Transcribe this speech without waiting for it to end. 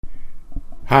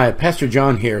Hi, Pastor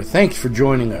John here. Thanks for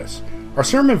joining us. Our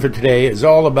sermon for today is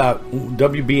all about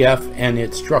WBF and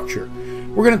its structure.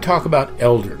 We're going to talk about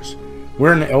elders.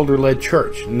 We're an elder-led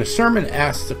church, and the sermon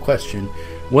asks the question,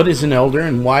 what is an elder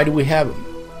and why do we have them?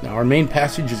 Now, our main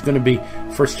passage is going to be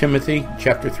 1 Timothy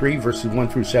chapter 3, verses 1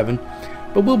 through 7,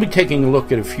 but we'll be taking a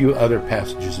look at a few other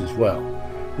passages as well.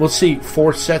 We'll see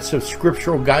 4 sets of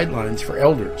scriptural guidelines for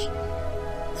elders.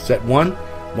 Set 1,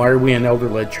 why are we an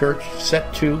elder-led church?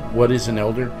 Set 2, what is an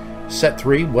elder? Set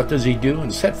 3, what does he do?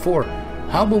 And set 4,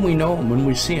 how will we know him when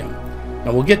we see him?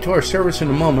 Now, we'll get to our service in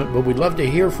a moment, but we'd love to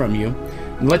hear from you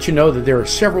and let you know that there are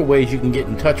several ways you can get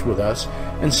in touch with us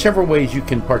and several ways you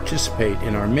can participate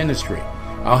in our ministry.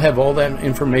 I'll have all that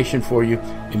information for you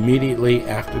immediately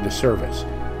after the service.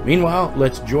 Meanwhile,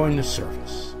 let's join the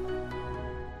service.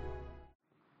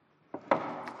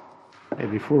 Hey,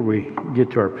 before we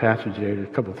get to our passage today, there's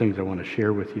a couple of things I want to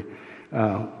share with you.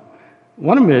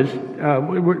 One of them is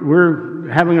we're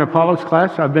having an Apollos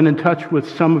class. I've been in touch with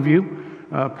some of you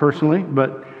personally,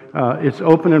 but it's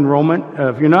open enrollment.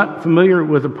 If you're not familiar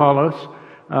with Apollos,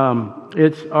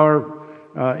 it's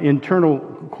our internal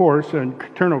course, an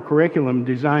internal curriculum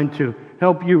designed to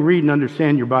help you read and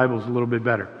understand your Bibles a little bit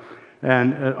better,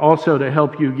 and also to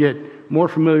help you get more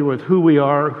familiar with who we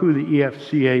are, who the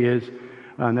EFCA is,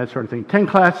 and that sort of thing. 10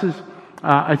 classes.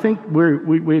 I think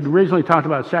we had originally talked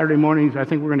about Saturday mornings. I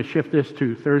think we're going to shift this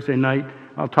to Thursday night.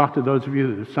 I'll talk to those of you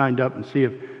that have signed up and see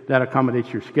if that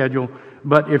accommodates your schedule.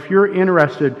 But if you're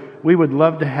interested, we would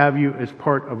love to have you as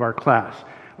part of our class.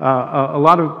 A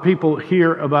lot of people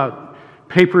hear about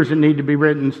papers that need to be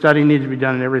written, study needs to be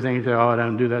done, and everything. You say, oh, I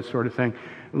don't do that sort of thing.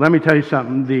 Let me tell you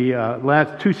something. The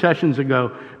last 2 sessions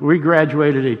ago, we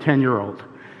graduated a 10-year-old.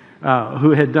 Who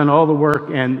had done all the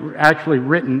work and actually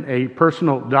written a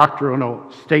personal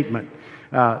doctrinal statement.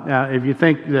 Now, if you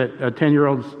think that a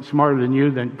 10-year-old's smarter than you,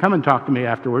 then come and talk to me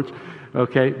afterwards,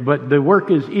 okay? But the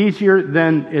work is easier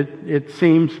than it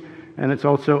seems, and it's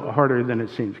also harder than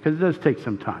it seems, because it does take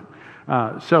some time.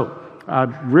 So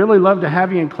I'd really love to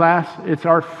have you in class. It's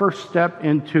our first step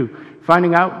into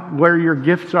finding out where your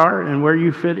gifts are and where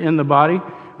you fit in the body.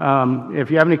 If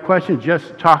you have any questions,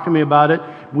 just talk to me about it.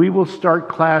 We will start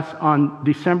class on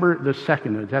December the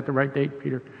 2nd. Is that the right date,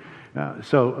 Peter?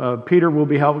 So Peter will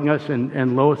be helping us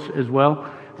and Lois as well.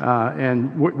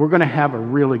 And we're going to have a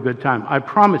really good time. I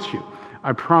promise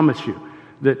you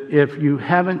that if you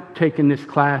haven't taken this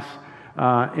class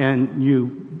and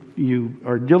you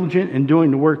are diligent in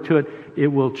doing the work to it, it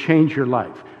will change your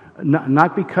life.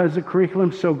 Not because the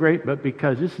curriculum's so great, but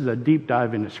because this is a deep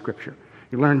dive into Scripture.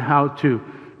 You learn how to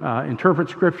interpret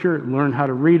Scripture, learn how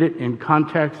to read it in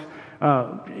context,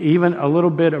 even a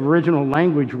little bit of original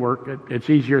language work.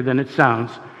 It's easier than it sounds,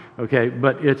 okay?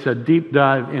 But it's a deep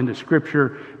dive into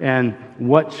Scripture and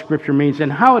what Scripture means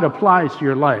and how it applies to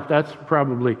your life. That's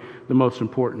probably the most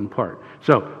important part.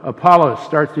 So Apollos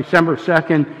starts December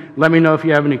 2nd. Let me know if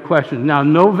you have any questions. Now,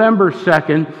 November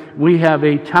 2nd, we have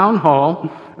a town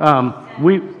hall.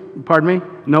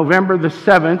 November the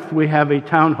 7th, we have a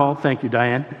town hall. Thank you,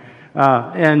 Diane.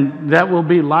 And that will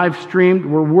be live streamed.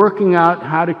 We're working out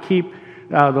how to keep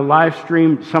the live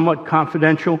stream somewhat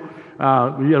confidential.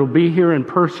 It'll be here in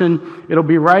person. It'll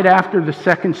be right after the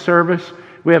second service.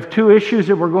 We have 2 issues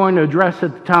that we're going to address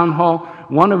at the town hall.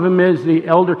 One of them is the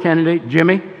elder candidate,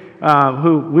 Jimmy,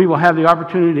 who we will have the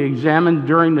opportunity to examine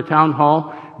during the town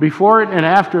hall, before it and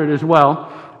after it as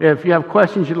well. If you have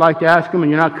questions you'd like to ask him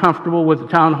and you're not comfortable with the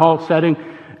town hall setting,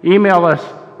 email us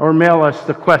or mail us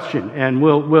the question, and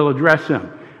we'll address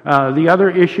them. The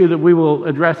other issue that we will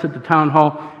address at the town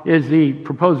hall is the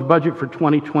proposed budget for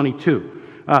 2022.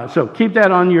 So keep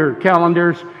that on your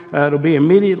calendars. It'll be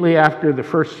immediately after the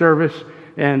first service,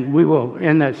 and we will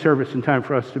end that service in time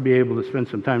for us to be able to spend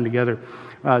some time together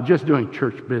just doing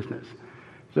church business.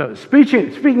 So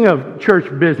speaking of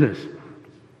church business,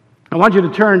 I want you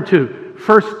to turn to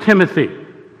 1 Timothy.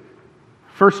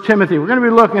 1 Timothy. We're going to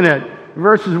be looking at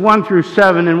verses 1 through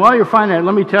 7. And while you're finding that,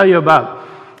 let me tell you about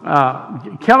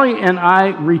Kelly and I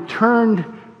returned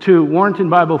to Warrenton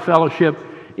Bible Fellowship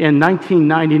in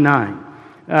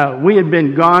 1999. We had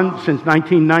been gone since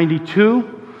 1992.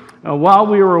 While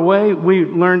we were away, we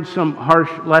learned some harsh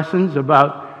lessons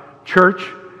about church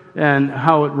and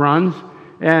how it runs.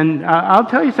 And I'll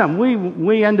tell you something.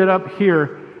 We ended up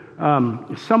here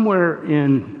somewhere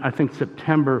in, I think,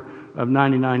 September of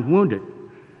 99, wounded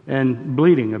and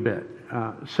bleeding a bit.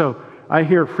 So I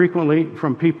hear frequently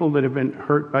from people that have been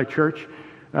hurt by church.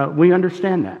 We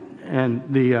understand that, and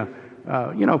the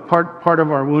part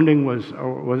of our wounding was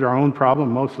our own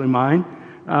problem, mostly mine,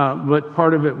 but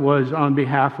part of it was on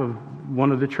behalf of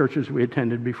one of the churches we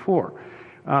attended before.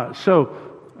 So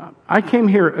I came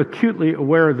here acutely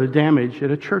aware of the damage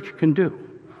that a church can do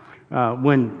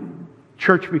when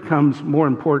church becomes more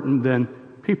important than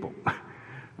people.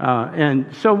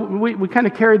 And so we kind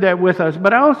of carried that with us.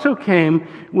 But I also came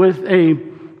with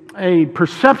a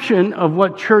perception of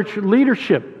what church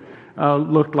leadership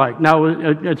looked like. Now,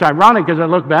 it's ironic as I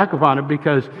look back upon it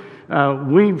because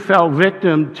we fell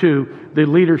victim to the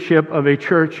leadership of a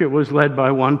church that was led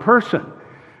by one person.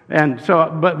 And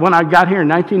so, but when I got here in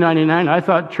 1999, I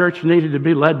thought church needed to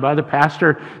be led by the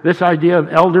pastor. This idea of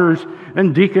elders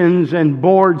and deacons and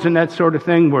boards and that sort of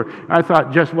thing where I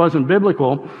thought just wasn't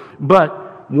biblical.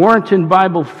 But Warrenton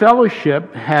Bible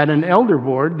Fellowship had an elder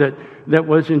board that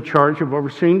was in charge of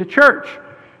overseeing the church.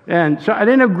 And so I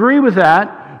didn't agree with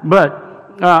that, but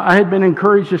I had been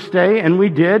encouraged to stay, and we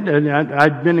did. And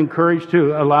I'd been encouraged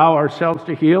to allow ourselves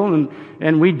to heal,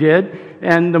 and we did.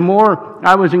 And the more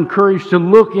I was encouraged to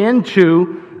look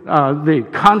into the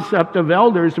concept of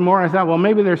elders, the more I thought, well,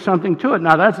 maybe there's something to it.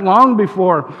 Now, that's long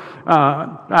before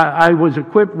I was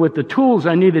equipped with the tools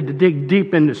I needed to dig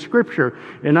deep into Scripture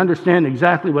and understand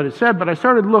exactly what it said. But I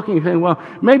started looking and saying, well,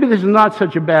 maybe this is not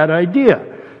such a bad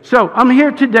idea. So I'm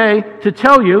here today to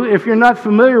tell you, if you're not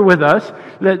familiar with us,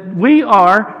 that we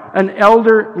are an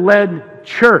elder-led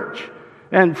church.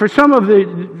 And for some of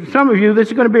you, this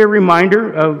is going to be a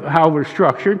reminder of how we're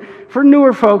structured. For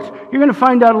newer folks, you're going to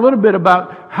find out a little bit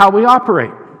about how we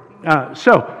operate.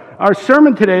 So our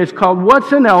sermon today is called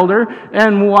 "What's an Elder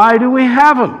and Why Do We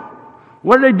Have Them?"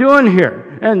 What are they doing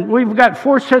here? And we've got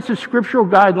 4 sets of scriptural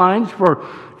guidelines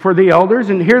for the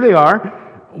elders, and here they are.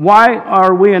 Why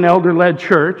are we an elder-led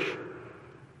church?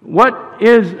 What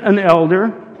is an elder?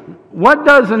 What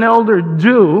does an elder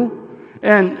do?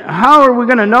 And how are we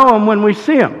going to know him when we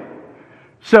see him?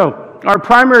 So, our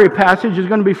primary passage is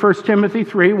going to be 1 Timothy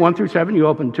 3, 1 through 7. You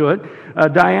open to it.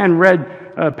 Diane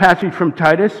read a passage from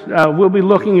Titus. We'll be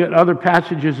looking at other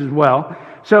passages as well.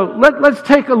 So, let's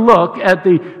take a look at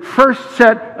the first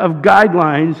set of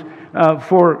guidelines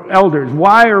for elders.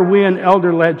 Why are we an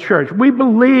elder-led church? We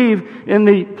believe in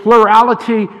the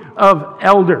plurality of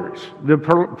elders, the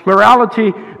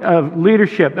plurality of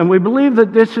leadership, and we believe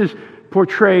that this is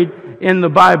portrayed in the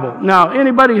Bible. Now,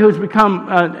 anybody who's become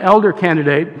an elder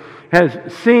candidate has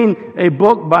seen a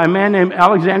book by a man named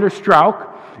Alexander Strauch,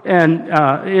 and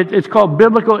it's called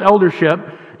Biblical Eldership.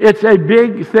 It's a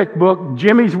big, thick book.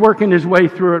 Jimmy's working his way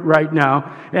through it right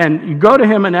now, and you go to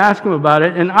him and ask him about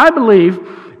it, and I believe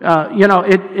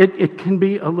it can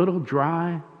be a little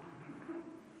dry.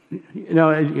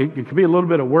 It can be a little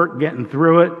bit of work getting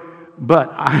through it,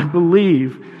 but I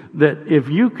believe that if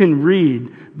you can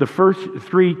read the first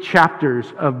 3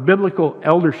 chapters of biblical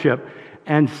eldership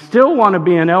and still want to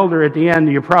be an elder at the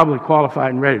end, you're probably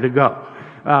qualified and ready to go,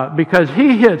 because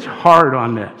he hits hard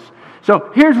on this.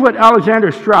 So here's what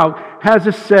Alexander Strauch has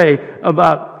to say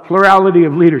about plurality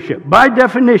of leadership. By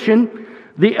definition,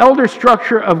 the elder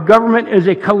structure of government is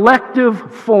a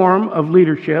collective form of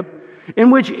leadership in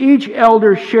which each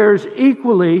elder shares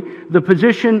equally the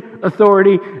position,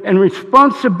 authority, and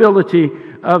responsibility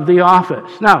of the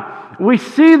office. Now, we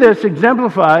see this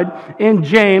exemplified in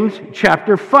James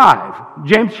chapter 5.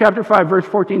 James chapter 5, verse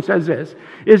 14 says this,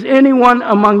 "Is anyone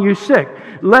among you sick?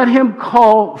 Let him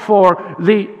call for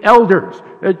the elders."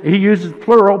 He uses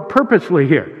plural purposefully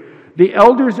here. "The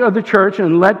elders of the church,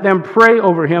 and let them pray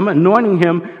over him, anointing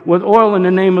him with oil in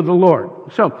the name of the Lord."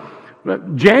 So,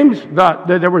 James thought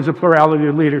that there was a plurality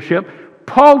of leadership.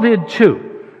 Paul did too.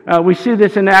 We see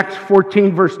this in Acts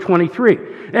 14, verse 23.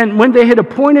 "And when they had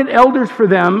appointed elders for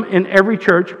them in every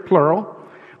church," plural,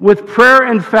 "with prayer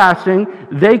and fasting,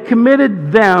 they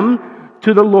committed them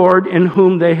to the Lord in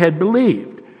whom they had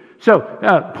believed." So,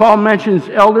 Paul mentions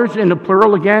elders in the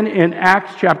plural again in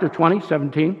Acts chapter 20,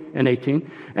 17 and 18,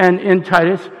 and in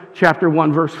Titus chapter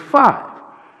 1, verse 5.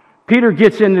 Peter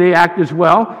gets into the act as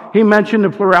well. He mentioned the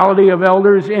plurality of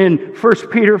elders in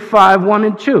 1 Peter 5, 1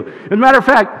 and 2. As a matter of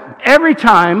fact, every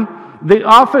time the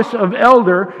office of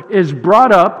elder is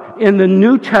brought up in the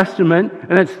New Testament,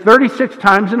 and it's 36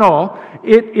 times in all,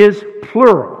 it is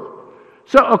plural.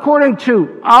 So according to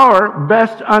our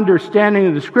best understanding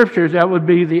of the Scriptures, that would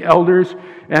be the elders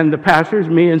and the pastors,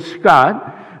 me and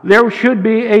Scott, there should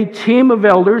be a team of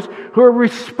elders who are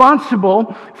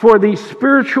responsible for the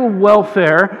spiritual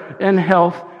welfare and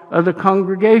health of the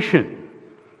congregation.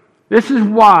 This is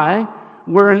why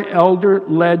we're an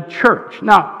elder-led church.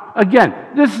 Now, again,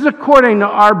 this is according to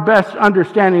our best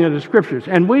understanding of the Scriptures,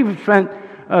 and we've spent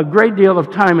a great deal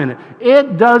of time in it.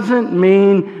 It doesn't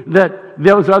mean that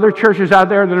those other churches out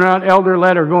there that are not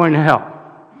elder-led are going to hell.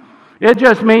 It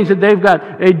just means that they've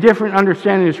got a different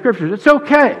understanding of the Scriptures. It's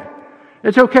okay.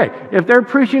 It's okay. If they're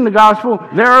preaching the gospel,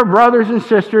 they're our brothers and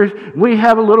sisters. We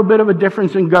have a little bit of a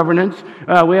difference in governance.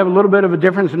 We have a little bit of a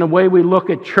difference in the way we look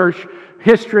at church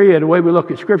history and the way we look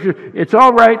at Scripture. It's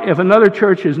all right if another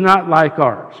church is not like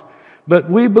ours. But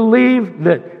we believe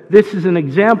that this is an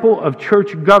example of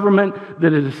church government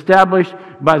that is established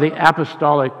by the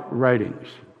apostolic writings.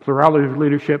 Plurality of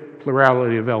leadership,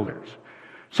 plurality of elders.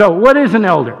 So what is an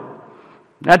elder?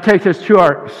 That takes us to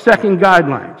our second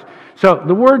guidelines. So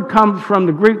the word comes from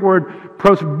the Greek word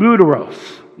prosbyteros.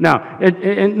 Now,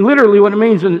 it literally what it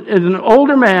means is an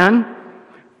older man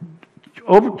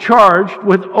charged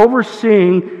with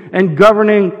overseeing and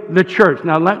governing the church.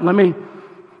 Now, let me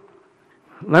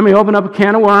open up a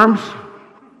can of worms.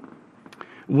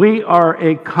 We are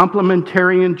a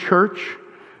complementarian church.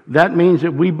 That means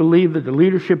that we believe that the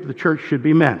leadership of the church should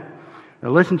be men. Now,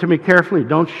 listen to me carefully.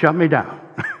 Don't shut me down.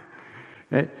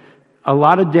 A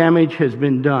lot of damage has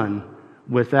been done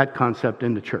with that concept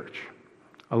in the church.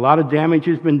 A lot of damage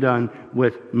has been done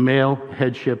with male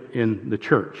headship in the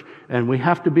church. And we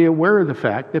have to be aware of the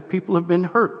fact that people have been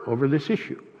hurt over this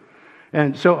issue.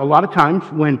 And so a lot of times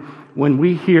when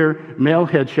we hear male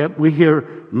headship, we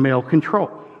hear male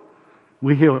control.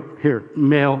 We hear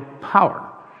male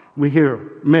power. We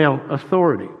hear male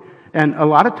authority. And a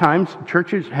lot of times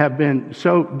churches have been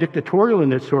so dictatorial in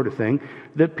this sort of thing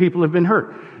that people have been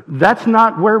hurt. That's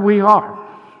not where we are.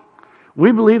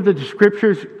 We believe that the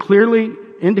Scriptures clearly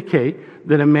indicate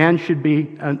that a man should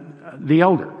be the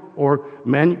elder, or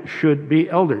men should be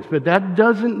elders. But that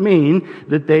doesn't mean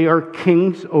that they are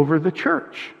kings over the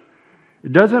church.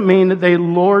 It doesn't mean that they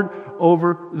lord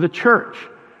over the church.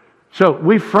 So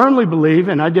we firmly believe,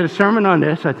 and I did a sermon on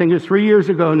this, I think it's 3 years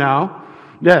ago now,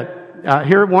 that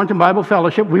here at Warrenton Bible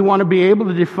Fellowship, we want to be able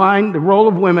to define the role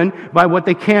of women by what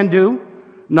they can do,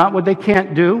 not what they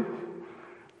can't do.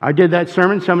 I did that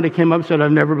sermon. Somebody came up and said,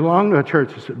 I've never belonged to a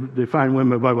church to define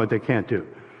women by what they can't do.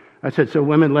 I said, so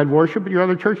women led worship at your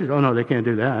other churches? Oh, no, they can't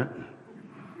do that.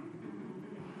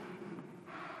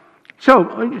 So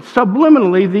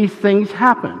subliminally, these things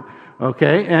happen.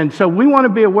 Okay? And so we want to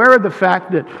be aware of the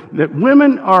fact that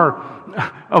women are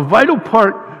a vital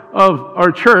part of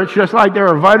our church, just like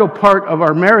they're a vital part of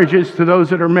our marriages to those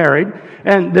that are married,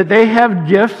 and that they have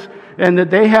gifts and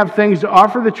that they have things to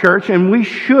offer the church, and we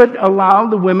should allow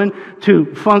the women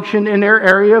to function in their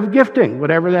area of gifting,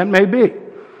 whatever that may be.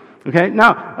 Okay?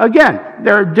 Now, again,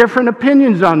 there are different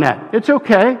opinions on that. It's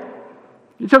okay.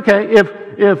 It's okay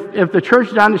if the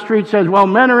church down the street says, well,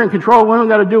 men are in control, women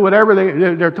got to do whatever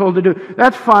they're told to do.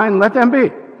 That's fine. Let them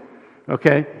be.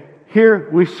 Okay? Here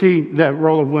we see that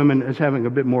role of women as having a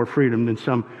bit more freedom than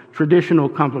some traditional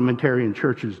complementarian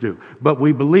churches do. But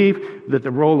we believe that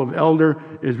the role of elder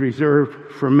is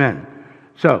reserved for men.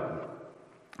 So,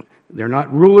 they're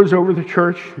not rulers over the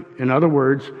church. In other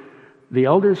words, the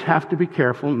elders have to be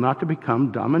careful not to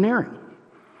become domineering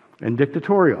and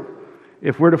dictatorial.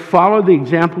 If we're to follow the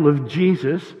example of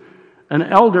Jesus, an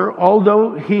elder,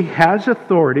 although he has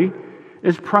authority,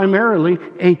 is primarily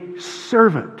a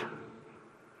servant.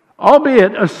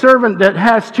 Albeit a servant that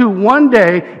has to one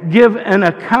day give an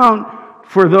account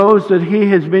for those that he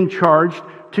has been charged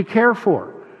to care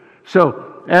for.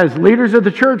 So, as leaders of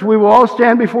the church, we will all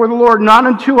stand before the Lord, not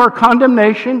unto our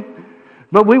condemnation,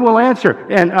 but we will answer.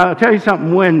 And I'll tell you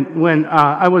something, when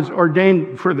I was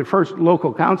ordained for the first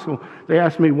local council, they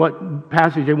asked me what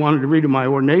passage they wanted to read in my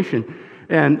ordination.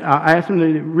 And I asked them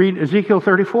to read Ezekiel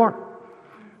 34.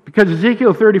 Because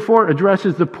Ezekiel 34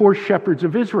 addresses the poor shepherds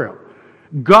of Israel.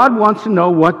 God wants to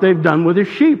know what they've done with his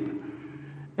sheep.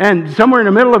 And somewhere in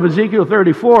the middle of Ezekiel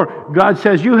 34, God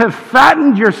says, you have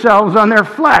fattened yourselves on their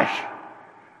flesh.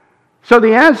 So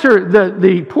the answer that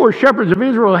the poor shepherds of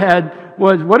Israel had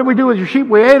was, what do we do with your sheep?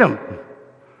 We ate them.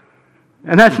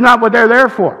 And that's not what they're there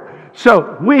for.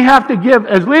 So we have to give,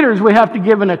 as leaders, we have to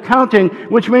give an accounting,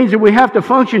 which means that we have to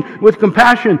function with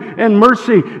compassion and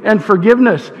mercy and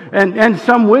forgiveness and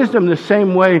some wisdom, the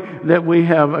same way that we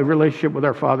have a relationship with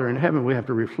our Father in heaven. We have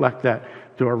to reflect that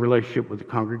to our relationship with the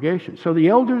congregation. So the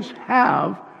elders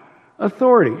have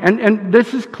authority. And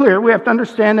this is clear. We have to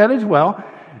understand that as well.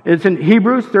 It's in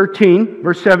Hebrews 13,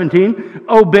 verse 17.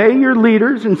 Obey your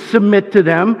leaders and submit to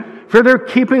them, for they're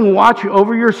keeping watch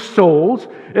over your souls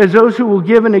as those who will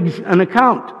give an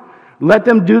account. Let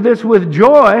them do this with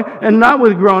joy and not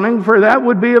with groaning, for that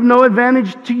would be of no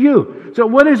advantage to you. So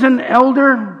what is an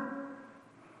elder?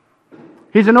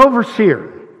 He's an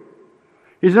overseer.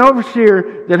 He's an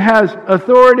overseer that has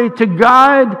authority to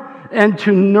guide and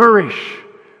to nourish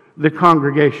the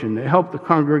congregation, to help the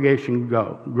congregation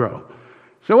grow.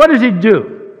 So what does he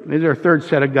do? These are our third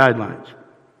set of guidelines.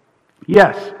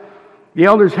 Yes, the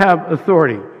elders have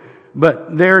authority.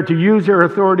 but they're to use their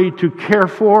authority to care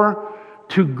for,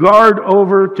 to guard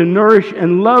over, to nourish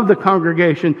and love the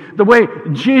congregation the way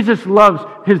Jesus loves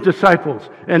his disciples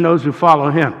and those who follow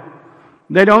him.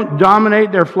 They don't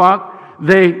dominate their flock.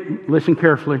 They, listen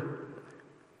carefully,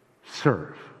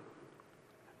 serve.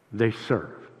 They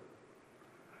serve.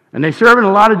 And they serve in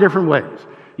a lot of different ways.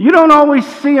 You don't always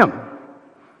see them.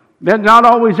 They're not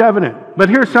always evident. But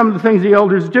here's some of the things the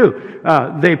elders do.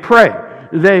 They pray.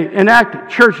 They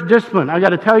enact church discipline. I got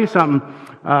to tell you something.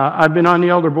 I've been on the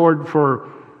elder board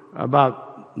for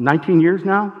about 19 years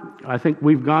now. I think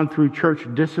we've gone through church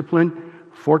discipline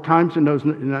 4 times in those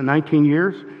 19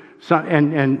 years. So,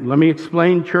 and let me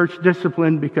explain church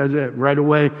discipline, because right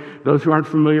away, those who aren't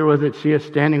familiar with it see us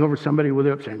standing over somebody with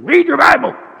it saying, read your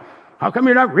Bible. How come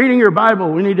you're not reading your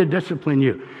Bible? We need to discipline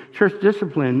you. Church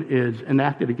discipline is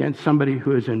enacted against somebody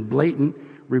who is in blatant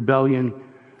rebellion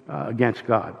against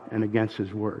God and against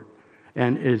his word,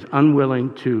 and is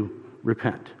unwilling to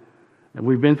repent. And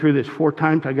we've been through this 4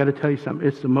 times. I got to tell you something.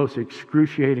 It's the most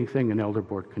excruciating thing an elder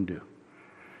board can do.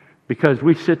 Because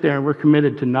we sit there and we're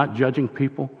committed to not judging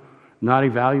people, not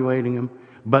evaluating them,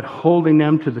 but holding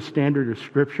them to the standard of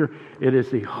Scripture. It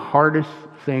is the hardest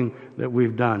thing that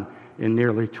we've done in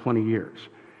nearly 20 years.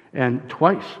 And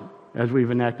twice, as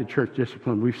we've enacted church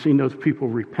discipline, we've seen those people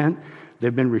repent.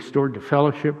 They've been restored to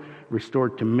fellowship,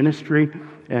 restored to ministry,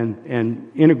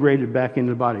 and integrated back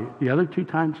into the body. The other 2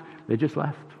 times, they just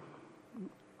left.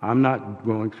 I'm not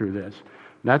going through this.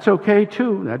 That's okay,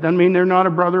 too. That doesn't mean they're not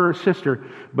a brother or sister,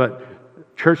 but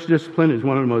church discipline is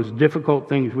one of the most difficult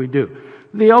things we do.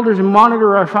 The elders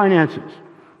monitor our finances.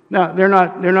 Now, they're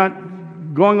not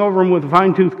going over them with a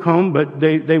fine-tooth comb, but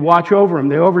they watch over them.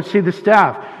 They oversee the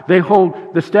staff. They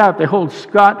hold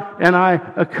Scott and I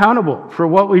accountable for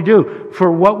what we do,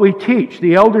 for what we teach.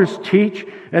 The elders teach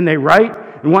and they write,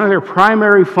 and one of their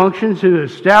primary functions is to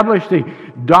establish the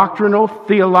doctrinal,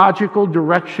 theological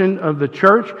direction of the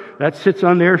church. That sits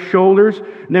on their shoulders.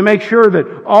 And they make sure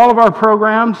that all of our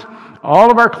programs, all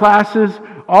of our classes,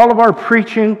 all of our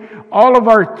preaching, all of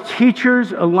our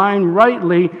teachers align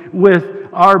rightly with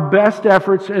our best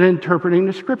efforts at interpreting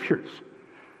the Scriptures.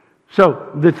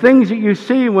 So the things that you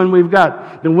see when we've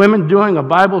got the women doing a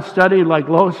Bible study like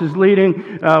Lois is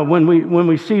leading, when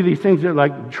we see these things that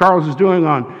like Charles is doing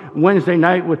on Wednesday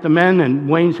night with the men and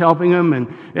Wayne's helping them,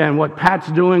 and what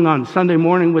Pat's doing on Sunday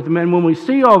morning with the men, when we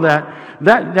see all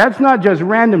that's not just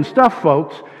random stuff,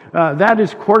 folks. That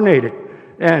is coordinated.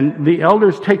 And the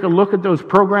elders take a look at those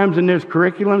programs and those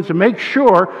curriculums to make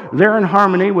sure they're in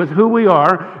harmony with who we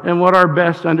are and what our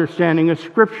best understanding of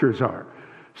Scriptures are.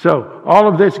 So all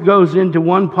of this goes into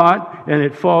one pot, and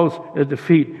it falls at the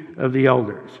feet of the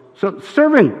elders. So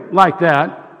serving like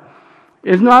that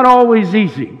is not always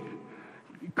easy.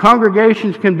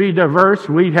 Congregations can be diverse.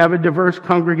 We have a diverse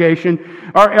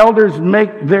congregation. Our elders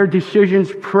make their decisions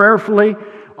prayerfully,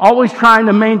 always trying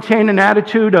to maintain an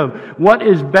attitude of what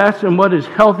is best and what is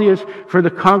healthiest for the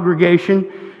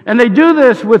congregation. And they do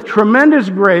this with tremendous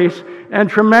grace and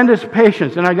tremendous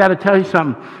patience. And I got to tell you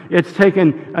something. It's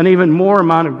taken an even more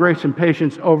amount of grace and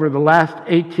patience over the last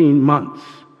 18 months.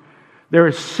 There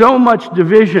is so much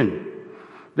division.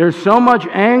 There's so much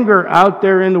anger out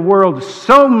there in the world,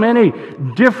 so many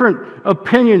different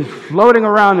opinions floating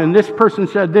around, and this person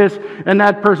said this, and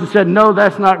that person said, no,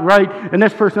 that's not right, and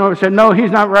this person over said, no,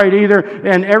 he's not right either,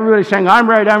 and everybody's saying, I'm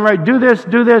right, do this,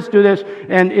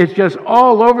 and it's just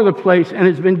all over the place, and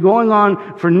it's been going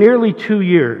on for nearly 2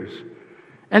 years.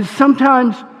 And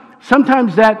sometimes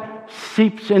that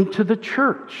seeps into the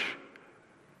church.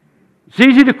 It's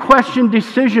easy to question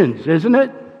decisions, isn't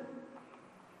it?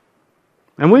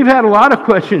 And we've had a lot of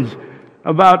questions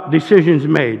about decisions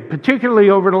made,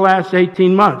 particularly over the last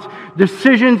 18 months.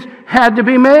 Decisions had to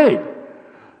be made.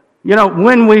 You know,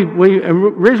 when we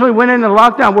originally went into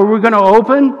lockdown, were we going to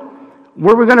open?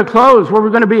 Were we going to close? Were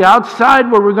we going to be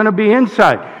outside? Were we going to be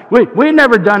inside? We'd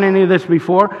never done any of this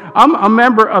before. I'm a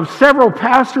member of several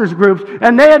pastors' groups,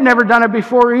 and they had never done it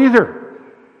before either.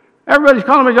 Everybody's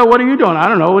calling me and go, what are you doing? I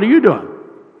don't know. What are you doing?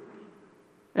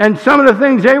 And some of the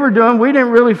things they were doing, we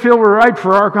didn't really feel were right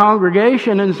for our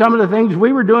congregation, and some of the things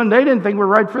we were doing, they didn't think were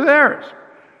right for theirs.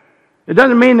 It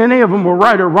doesn't mean any of them were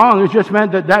right or wrong. It just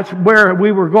meant that that's where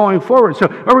we were going forward. So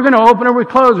are we going to open or are we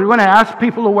close? Are we going to ask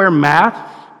people to wear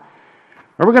masks?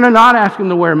 Are we going to not ask them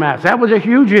to wear masks? That was a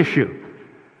huge issue.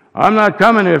 I'm not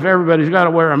coming if everybody's got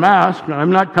to wear a mask.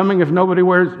 I'm not coming if nobody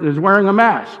is wearing a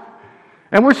mask.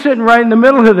 And we're sitting right in the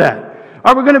middle of that.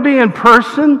 Are we going to be in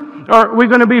person? Or are we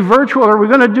going to be virtual? Or are we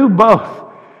going to do both?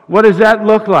 What does that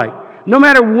look like? No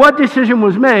matter what decision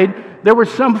was made, there were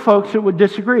some folks that would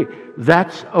disagree.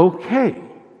 That's okay.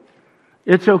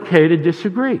 It's okay to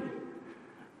disagree.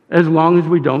 as long as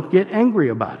we don't get angry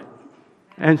about it.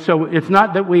 And so it's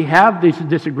not that we have these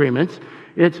disagreements,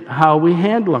 it's how we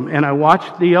handle them. And I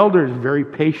watched the elders very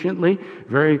patiently,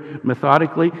 very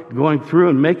methodically going through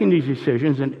and making these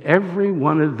decisions, and every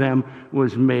one of them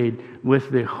was made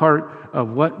with the heart of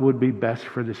what would be best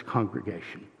for this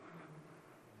congregation.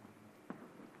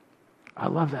 I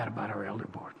love that about our elder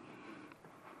board.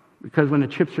 Because when the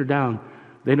chips are down,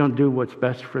 they don't do what's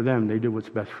best for them, they do what's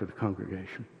best for the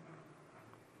congregation.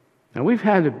 Now, we've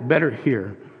had it better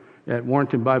here at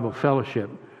Warrenton Bible Fellowship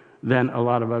than a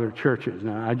lot of other churches.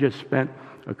 Now, I just spent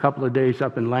a couple of days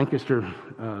up in Lancaster,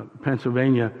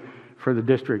 Pennsylvania, for the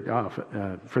district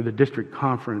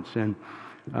conference, and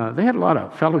they had a lot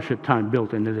of fellowship time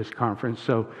built into this conference.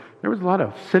 So there was a lot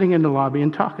of sitting in the lobby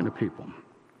and talking to people,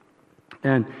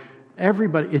 and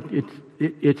everybody.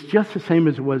 It's just the same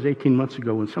as it was 18 months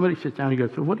ago when somebody sits down and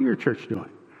goes, "So, what are your church doing?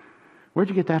 Where'd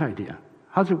you get that idea?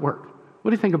 How's it work?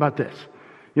 What do you think about this?"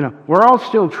 We're all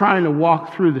still trying to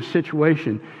walk through the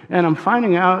situation, and I'm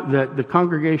finding out that the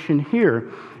congregation here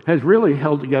has really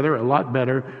held together a lot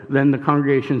better than the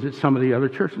congregations at some of the other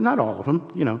churches. Not all of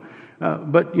them,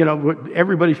 but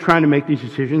everybody's trying to make these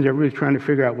decisions. Everybody's trying to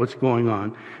figure out what's going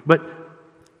on. But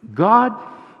God,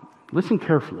 listen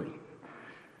carefully,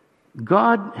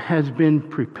 God has been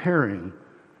preparing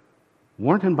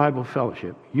Warrenton Bible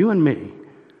Fellowship, you and me,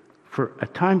 for a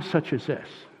time such as this.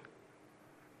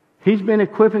 He's been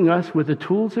equipping us with the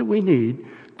tools that we need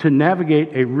to navigate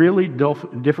a really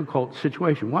difficult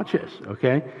situation. Watch this,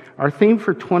 okay? Our theme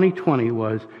for 2020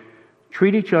 was,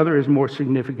 treat each other as more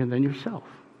significant than yourself.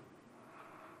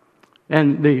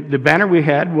 And the banner we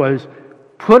had was,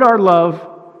 put our love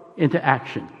into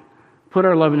action. Put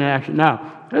our love into action.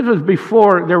 Now, this was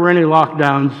before there were any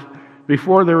lockdowns,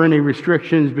 before there were any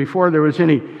restrictions, before there was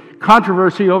any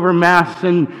controversy over masks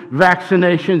and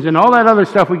vaccinations and all that other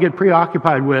stuff we get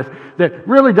preoccupied with that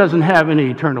really doesn't have any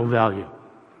eternal value.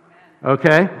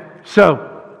 Okay?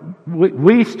 So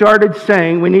we started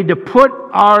saying we need to put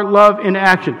our love in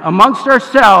action amongst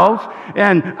ourselves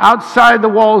and outside the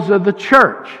walls of the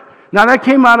church. Now that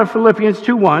came out of Philippians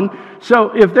 2:1. So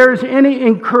if there's any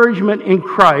encouragement in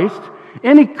Christ,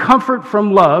 any comfort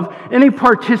from love, any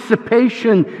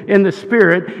participation in the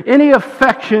Spirit, any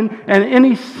affection and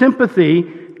any sympathy,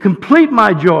 complete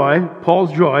my joy,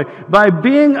 Paul's joy, by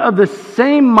being of the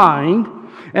same mind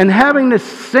and having the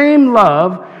same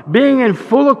love, being in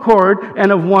full accord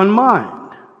and of one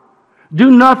mind. Do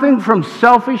nothing from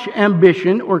selfish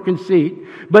ambition or conceit,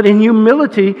 but in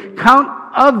humility count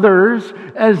others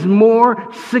as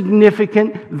more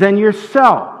significant than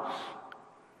yourselves.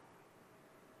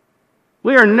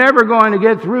 We are never going to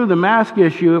get through the mask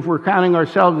issue if we're counting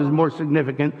ourselves as more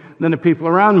significant than the people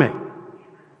around me.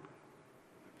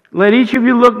 Let each of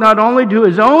you look not only to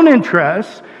his own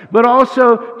interests, but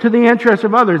also to the interests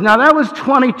of others. Now, that was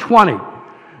 2020.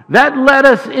 That led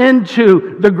us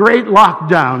into the great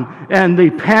lockdown and the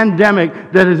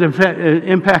pandemic that has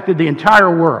impacted the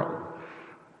entire world.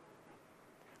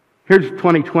 Here's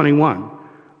 2021.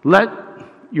 Let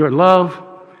your love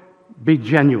be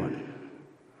genuine.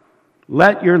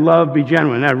 Let your love be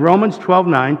genuine. Now, Romans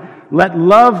 12:9, let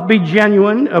love be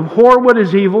genuine, abhor what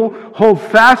is evil, hold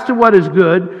fast to what is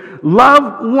good,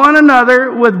 love one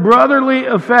another with brotherly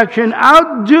affection,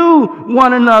 outdo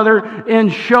one another in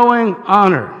showing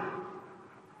honor.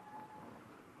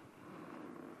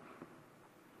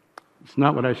 It's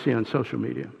not what I see on social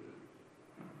media.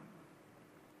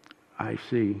 I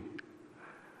see,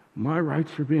 my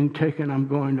rights are being taken, I'm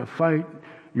going to fight.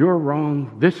 You're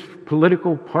wrong. This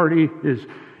political party is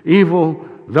evil.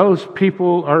 Those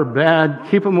people are bad.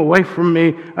 Keep them away from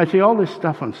me. I see all this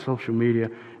stuff on social media,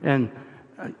 and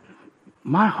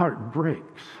my heart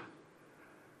breaks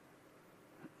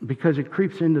because it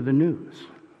creeps into the news.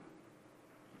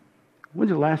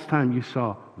 When's the last time you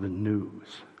saw the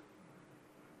news?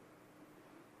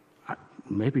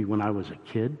 Maybe when I was a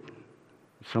kid,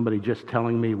 somebody just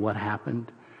telling me what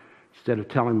happened instead of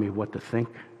telling me what to think.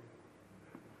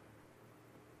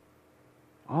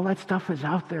 All that stuff is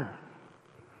out there.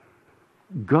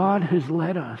 God has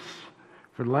led us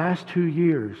for the last 2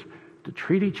 years to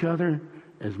treat each other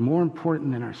as more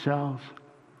important than ourselves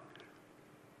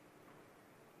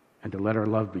and to let our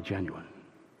love be genuine.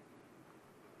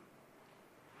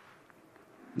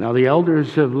 Now, the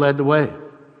elders have led the way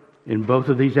in both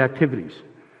of these activities.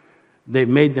 They've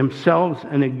made themselves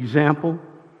an example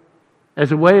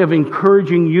as a way of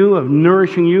encouraging you, of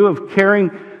nourishing you, of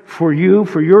caring for you,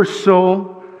 for your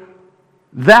soul.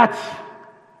 That's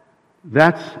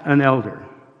an elder.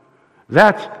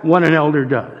 That's what an elder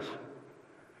does.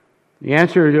 The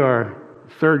answer to our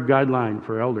third guideline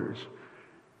for elders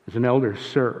as an elder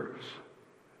serves.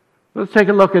 Let's take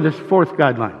a look at this fourth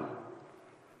guideline.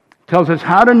 It tells us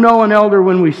how to know an elder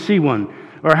when we see one,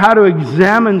 or how to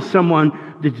examine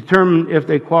someone to determine if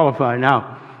they qualify.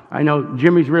 Now, I know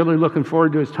Jimmy's really looking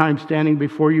forward to his time standing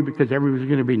before you because everybody's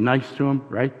going to be nice to him,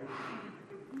 right?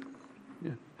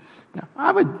 Yeah. Now,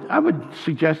 I would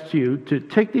suggest to you to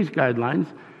take these guidelines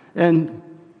and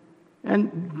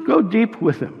go deep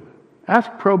with them. Ask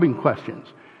probing questions.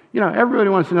 Everybody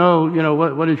wants to know,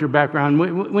 what is your background?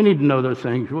 We need to know those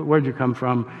things. Where'd you come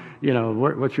from?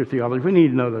 What's your theology? We need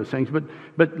to know those things.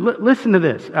 But listen to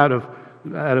this out of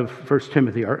 1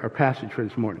 Timothy, our passage for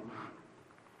this morning.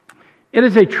 It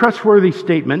is a trustworthy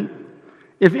statement.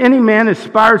 If any man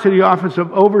aspires to the office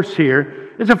of overseer,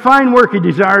 it's a fine work he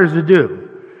desires to do.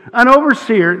 An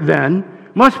overseer, then,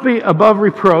 must be above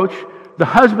reproach, the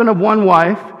husband of one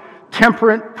wife,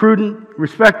 temperate, prudent,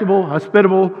 respectable,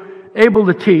 hospitable, able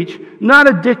to teach, not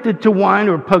addicted to wine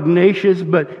or pugnacious,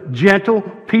 but gentle,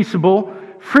 peaceable,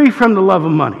 free from the love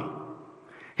of money.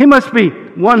 He must be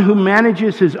one who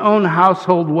manages his own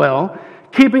household well,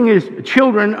 keeping his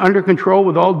children under control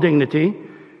with all dignity.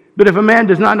 But if a man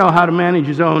does not know how to manage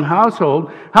his own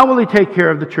household, how will he take care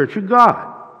of the church of God?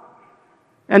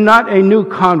 And not a new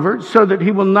convert, so that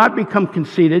he will not become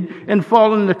conceited and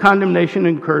fall into the condemnation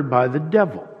incurred by the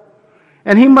devil.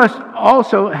 And he must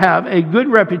also have a good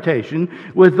reputation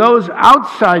with those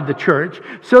outside the church,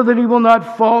 so that he will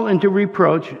not fall into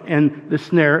reproach and the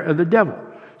snare of the devil.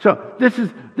 So this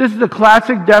is the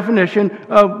classic definition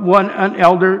of what an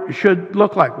elder should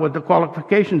look like, what the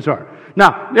qualifications are.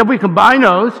 Now, if we combine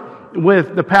those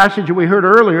with the passage we heard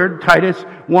earlier, Titus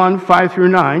 1, 5 through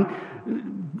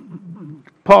 9,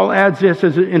 Paul adds this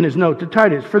in his note to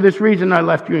Titus. For this reason I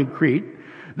left you in Crete,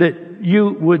 that you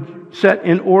would set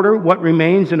in order what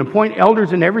remains and appoint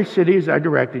elders in every city as I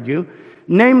directed you.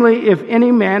 Namely, if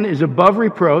any man is above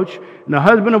reproach, and the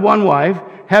husband of one wife,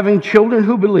 having children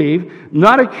who believe,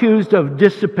 not accused of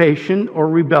dissipation or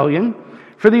rebellion.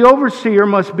 For the overseer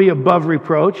must be above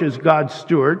reproach as God's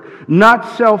steward,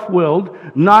 not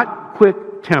self-willed, not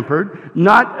quick-tempered,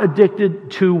 not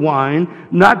addicted to wine,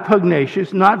 not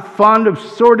pugnacious, not fond of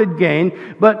sordid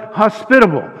gain, but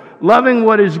hospitable, loving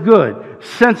what is good,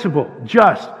 sensible,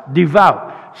 just,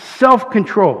 devout,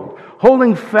 self-controlled,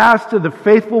 holding fast to the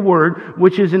faithful word,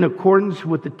 which is in accordance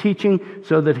with the teaching,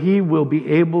 so that he will be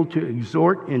able to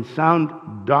exhort in sound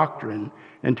doctrine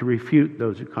and to refute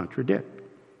those who contradict.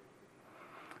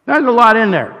 There's a lot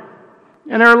in there.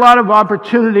 And there are a lot of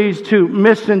opportunities to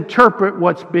misinterpret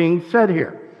what's being said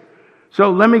here.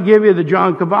 So let me give you the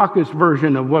John Kavakis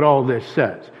version of what all this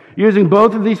says. Using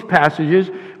both of these passages,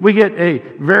 we get a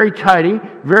very tidy,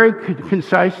 very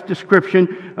concise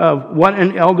description of what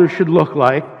an elder should look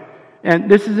like. And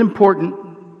this is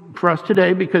important for us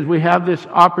today because we have this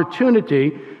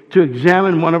opportunity to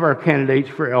examine one of our candidates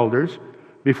for elders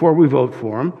before we vote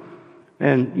for them.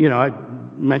 And, I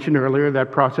mentioned earlier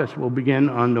that process will begin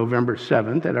on November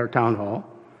 7th at our town hall.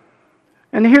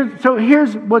 And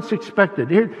here's what's expected.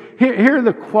 Here are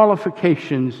the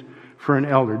qualifications for an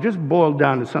elder, just boiled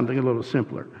down to something a little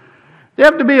simpler. They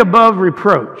have to be above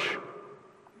reproach.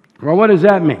 Well, what does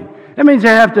that mean? That means they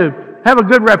have to have a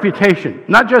good reputation,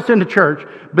 not just in the church,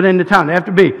 but in the town. They have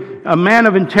to be a man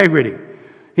of integrity.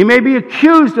 He may be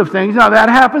accused of things. Now, that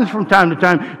happens from time to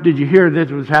time. Did you hear this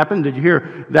was happening? Did you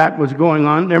hear that was going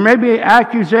on? There may be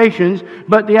accusations,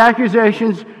 but the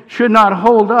accusations should not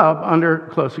hold up under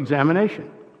close examination.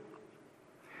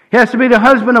 He has to be the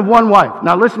husband of one wife.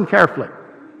 Now, listen carefully,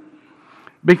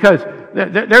 because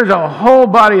there's a whole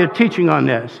body of teaching on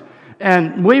this.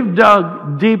 And we've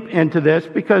dug deep into this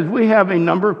because we have a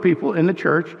number of people in the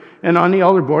church and on the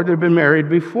elder board that have been married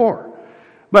before.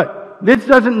 But this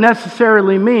doesn't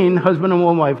necessarily mean husband and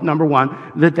one wife, number one,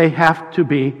 that they have to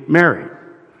be married.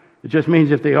 It just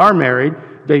means if they are married,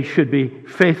 they should be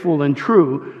faithful and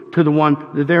true to the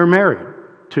one that they're married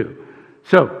to.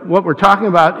 So what we're talking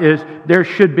about is there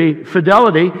should be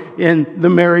fidelity in the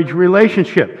marriage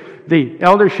relationship. The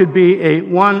elder should be a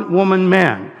one-woman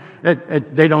man.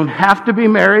 They don't have to be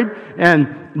married,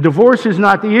 and divorce is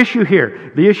not the issue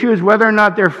here. The issue is whether or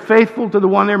not they're faithful to the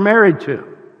one they're married to.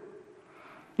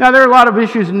 Now, there are a lot of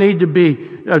issues that need to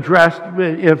be addressed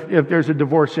if there's a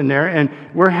divorce in there, and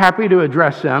we're happy to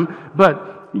address them.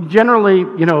 But generally,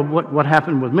 what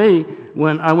happened with me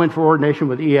when I went for ordination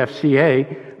with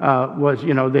EFCA was,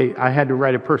 I had to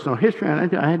write a personal history,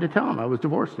 and I had to tell them I was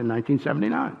divorced in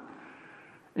 1979.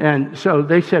 And so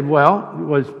they said,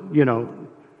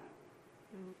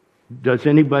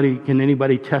 can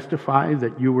anybody testify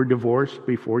that you were divorced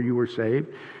before you were saved?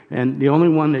 And the only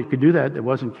one that could do that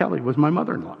wasn't Kelly was my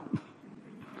mother-in-law.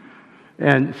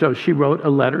 And so she wrote a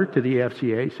letter to the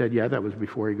EFCA, said, yeah, that was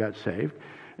before he got saved.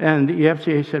 And the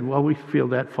EFCA said, well, we feel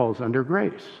that falls under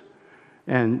grace,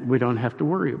 and we don't have to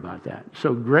worry about that.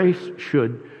 So grace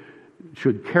should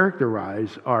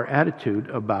characterize our attitude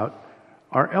about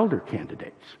our elder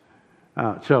candidates.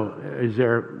 So is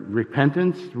there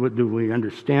repentance? Do we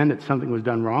understand that something was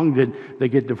done wrong? Did they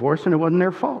get divorced and it wasn't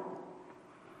their fault?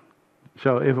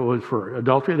 So if it was for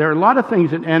adultery, there are a lot of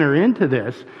things that enter into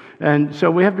this. And so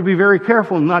we have to be very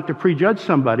careful not to prejudge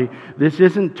somebody. This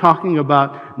isn't talking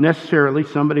about necessarily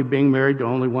somebody being married to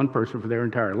only one person for their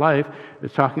entire life.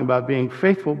 It's talking about being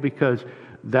faithful because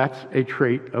that's a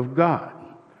trait of God.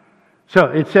 So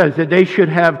it says that they should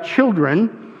have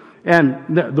children.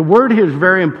 And the word here is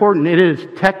very important. It is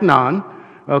teknon.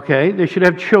 Okay? They should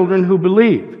have children who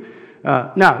believe.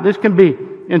 Now, this can be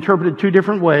interpreted two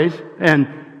different ways.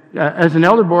 And as an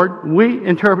elder board, we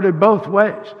interpreted both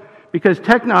ways. Because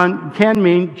teknon can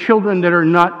mean children that are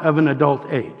not of an adult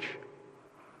age.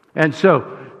 And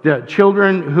so the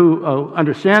children who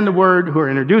understand the Word, who are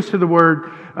introduced to the Word,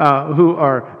 who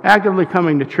are actively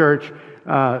coming to church,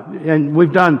 and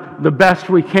we've done the best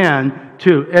we can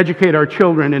to educate our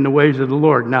children in the ways of the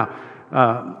Lord. Now,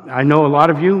 I know a lot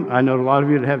of you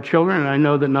that have children, and I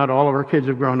know that not all of our kids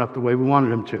have grown up the way we wanted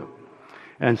them to.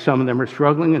 And some of them are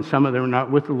struggling, and some of them are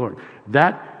not with the Lord.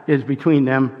 That is between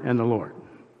them and the Lord.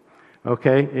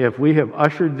 Okay? If we have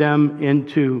ushered them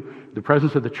into the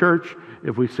presence of the church,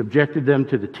 if we've subjected them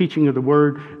to the teaching of the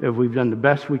Word, if we've done the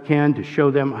best we can to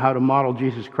show them how to model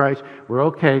Jesus Christ, we're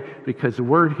okay, because the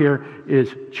word here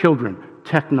is children,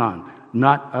 teknon,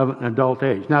 not of an adult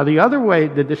age. Now, the other way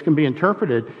that this can be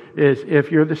interpreted is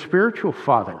if you're the spiritual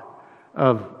father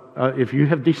if you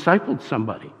have discipled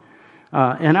somebody.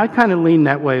 And I kind of lean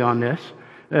that way on this.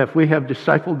 If we have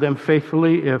discipled them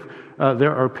faithfully, if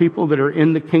there are people that are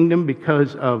in the kingdom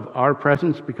because of our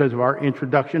presence, because of our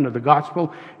introduction of the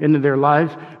gospel into their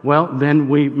lives, well, then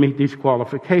we meet these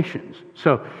qualifications.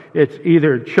 So it's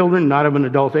either children not of an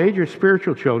adult age or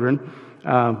spiritual children.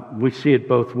 We see it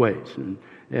both ways.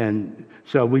 And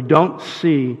so we don't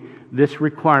see this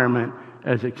requirement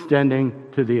as extending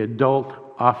to the adult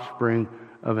offspring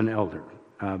of an elder,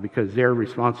 because they're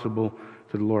responsible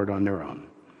to the Lord on their own.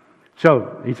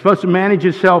 So he's supposed to manage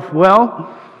himself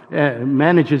well,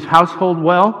 manage his household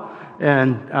well,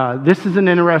 and this is an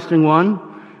interesting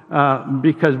one,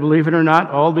 because believe it or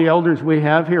not, all the elders we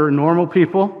have here are normal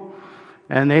people,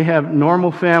 and they have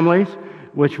normal families,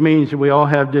 which means that we all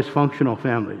have dysfunctional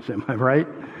families. Am I right?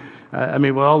 I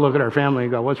mean, we all look at our family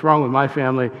and go, what's wrong with my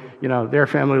family? You know, their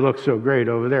family looks so great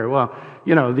over there. Well,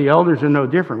 you know, the elders are no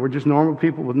different. We're just normal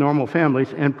people with normal families,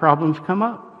 and problems come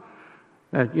up.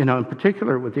 You know, in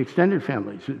particular with the extended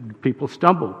families, people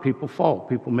stumble, people fall,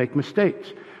 people make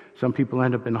mistakes. Some people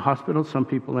end up in the hospital, some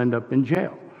people end up in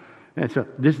jail. And so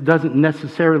this doesn't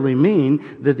necessarily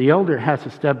mean that the elder has to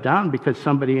step down because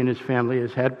somebody in his family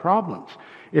has had problems.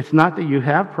 It's not that you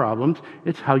have problems,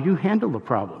 it's how you handle the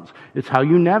problems. It's how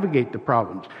you navigate the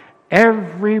problems.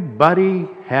 Everybody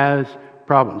has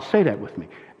problems. Say that with me.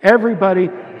 Everybody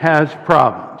has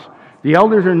problems. The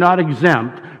elders are not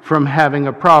exempt from having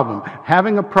a problem.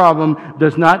 Having a problem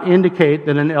does not indicate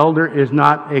that an elder is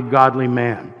not a godly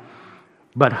man.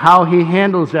 But how he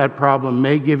handles that problem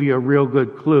may give you a real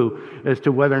good clue as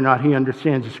to whether or not he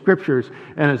understands the Scriptures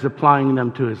and is applying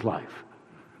them to his life.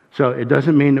 So it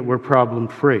doesn't mean that we're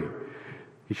problem-free.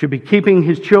 He should be keeping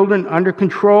his children under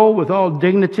control with all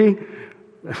dignity.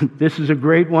 This is a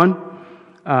great one.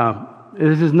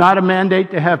 This is not a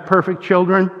mandate to have perfect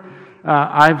children.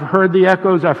 I've heard the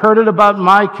echoes. I've heard it about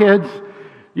my kids.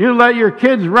 You let your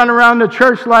kids run around the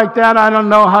church like that, I don't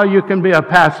know how you can be a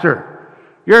pastor.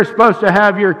 You're supposed to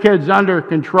have your kids under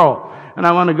control. And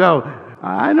I want to go,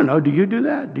 I don't know, do you do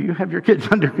that? Do you have your kids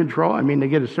under control? I mean, they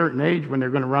get a certain age when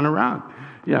they're going to run around.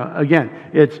 You know, again,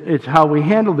 it's how we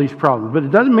handle these problems. But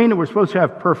it doesn't mean that we're supposed to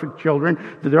have perfect children,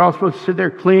 that they're all supposed to sit there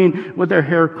clean with their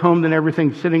hair combed and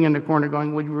everything, sitting in the corner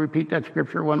going, would you repeat that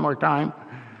scripture one more time?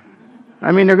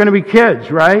 I mean, they're going to be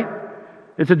kids, right?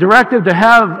 It's a directive to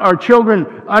have our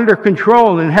children under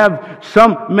control and have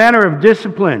some manner of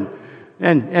discipline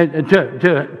and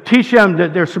to teach them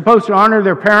that they're supposed to honor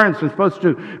their parents and supposed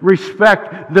to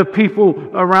respect the people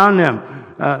around them.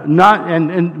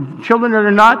 And children that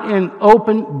are not in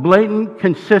open, blatant,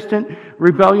 consistent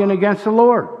rebellion against the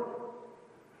Lord.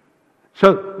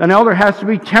 So an elder has to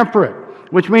be temperate,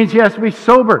 which means he has to be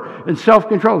sober and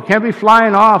self-controlled. He can't be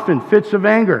flying off in fits of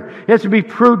anger. He has to be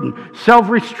prudent,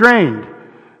 self-restrained,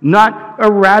 not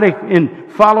erratic in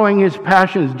following his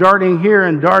passions, darting here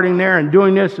and darting there and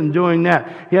doing this and doing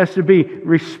that. He has to be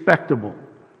respectable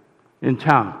in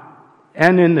town.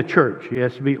 and in the church. He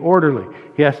has to be orderly.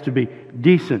 He has to be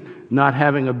decent, not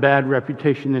having a bad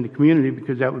reputation in the community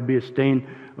because that would be a stain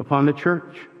upon the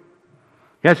church.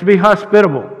 He has to be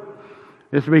hospitable.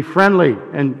 He has to be friendly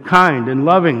and kind and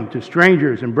loving to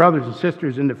strangers and brothers and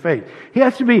sisters in the faith. He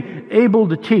has to be able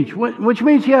to teach, which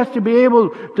means he has to be able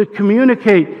to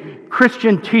communicate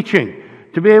Christian teaching,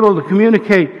 to be able to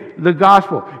communicate the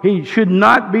gospel. He should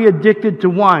not be addicted to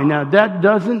wine. Now, that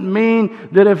doesn't mean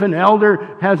that if an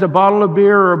elder has a bottle of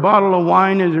beer or a bottle of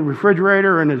wine in his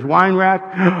refrigerator or in his wine rack,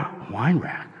 wine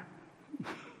rack.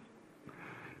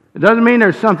 It doesn't mean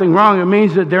there's something wrong. It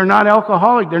means that they're not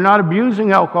alcoholic. They're not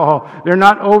abusing alcohol. They're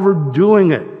not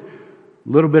overdoing it. A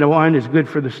little bit of wine is good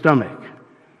for the stomach.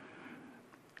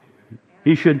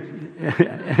 He should,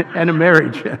 and a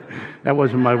marriage. That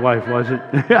wasn't my wife, was it?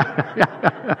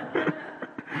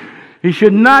 He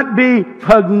should not be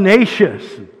pugnacious.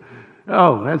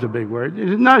 Oh, that's a big word.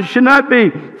 Should not be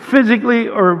physically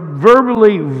or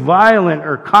verbally violent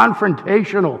or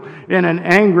confrontational in an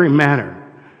angry manner.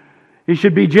 He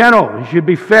should be gentle. He should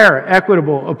be fair,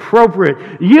 equitable,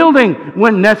 appropriate, yielding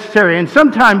when necessary. And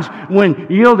sometimes when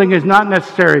yielding is not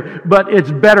necessary, but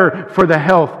it's better for the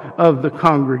health of the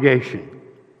congregation.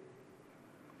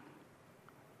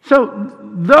 So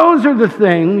those are the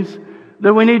things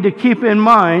that we need to keep in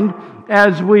mind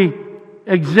as we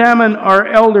examine our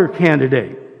elder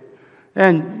candidate.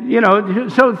 And,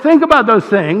 so think about those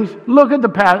things. Look at the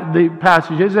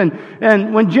passages.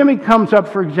 And when Jimmy comes up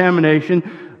for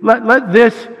examination, let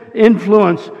this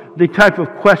influence the type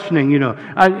of questioning.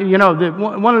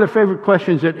 One of the favorite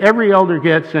questions that every elder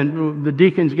gets and the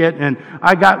deacons get, and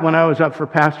I got when I was up for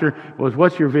pastor, was,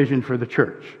 what's your vision for the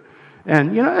church?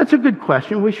 And, that's a good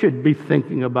question. We should be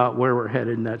thinking about where we're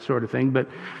headed and that sort of thing. But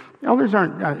elders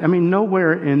aren't,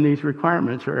 nowhere in these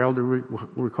requirements are elders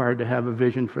required to have a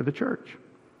vision for the church.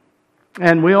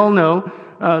 And we all know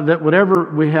that whatever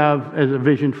we have as a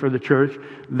vision for the church,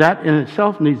 that in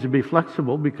itself needs to be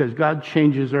flexible because God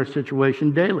changes our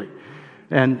situation daily.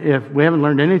 And if we haven't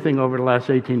learned anything over the last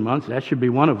 18 months, that should be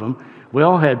one of them. We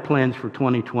all had plans for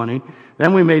 2020.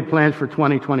 Then we made plans for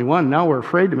 2021. Now we're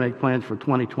afraid to make plans for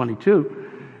 2022.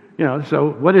 So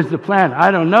what is the plan?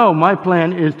 I don't know. My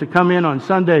plan is to come in on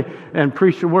Sunday and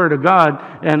preach the Word of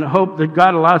God and hope that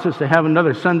God allows us to have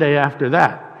another Sunday after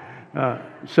that.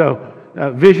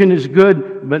 Vision is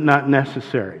good, but not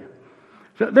necessary.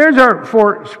 So there's our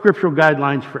 4 scriptural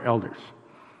guidelines for elders.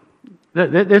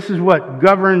 This is what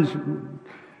governs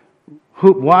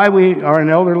why we are an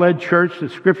elder-led church. The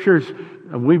scriptures,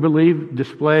 we believe,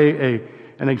 display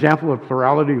an example of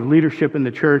plurality of leadership in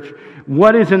the church.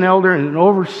 What is an elder and an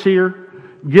overseer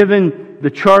given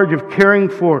the charge of caring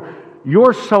for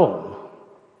your soul,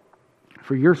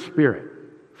 for your spirit,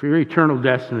 for your eternal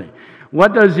destiny?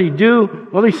 What does he do?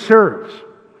 Well, he serves.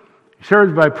 He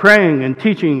serves by praying and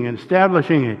teaching and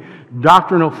establishing a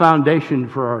doctrinal foundation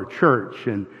for our church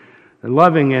and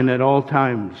loving and at all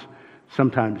times,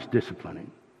 sometimes disciplining.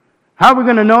 How are we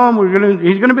going to know him?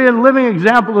 He's going to be a living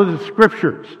example of the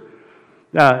scriptures.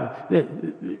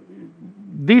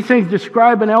 These things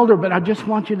describe an elder, but I just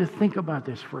want you to think about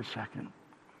this for a second.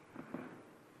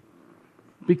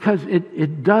 Because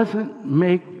it doesn't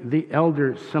make the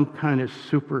elder some kind of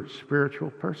super spiritual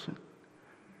person.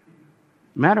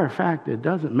 Matter of fact, it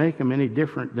doesn't make him any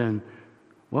different than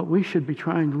what we should be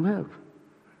trying to live.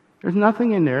 There's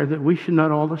nothing in there that we should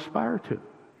not all aspire to.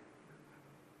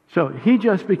 So he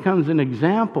just becomes an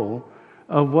example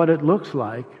of what it looks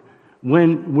like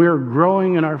when we're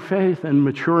growing in our faith and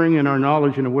maturing in our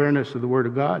knowledge and awareness of the Word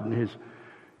of God and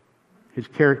His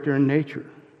character and nature.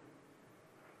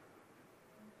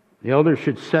 The elder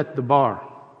should set the bar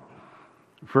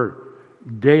for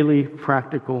daily,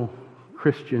 practical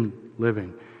Christian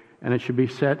living. And it should be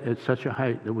set at such a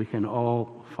height that we can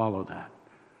all follow that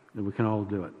we can all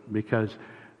do it. Because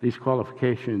these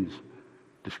qualifications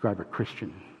describe a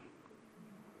Christian.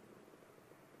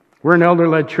 We're an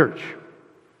elder-led church.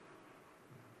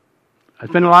 I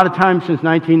spent a lot of time since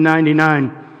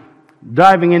 1999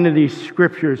 diving into these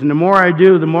scriptures. And the more I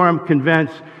do, the more I'm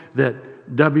convinced that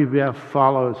WBF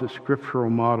follows a scriptural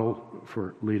model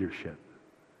for leadership.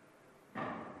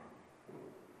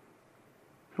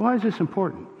 Why is this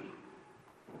important?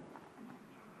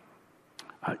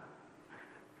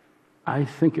 I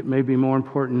think it may be more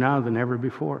important now than ever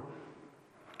before.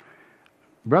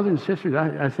 Brothers and sisters,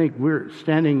 I think we're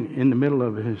standing in the middle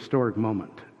of a historic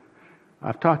moment.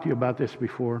 I've talked to you about this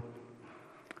before.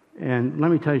 And let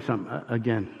me tell you something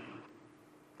again.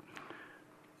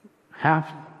 Half,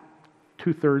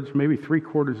 2/3, maybe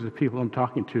 3/4 of the people I'm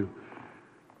talking to,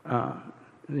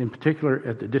 in particular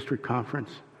at the district conference,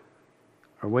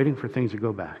 are waiting for things to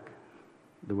go back.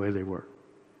 the way they were.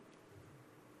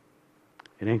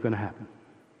 It ain't going to happen.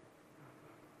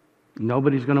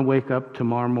 Nobody's going to wake up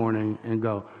tomorrow morning and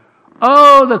go,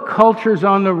 oh, the culture's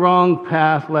on the wrong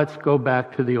path, let's go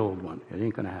back to the old one. It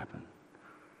ain't going to happen.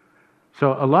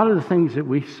 So a lot of the things that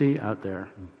we see out there,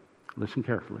 listen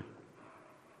carefully,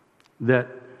 that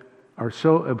are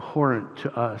so abhorrent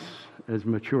to us as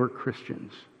mature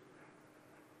Christians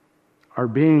are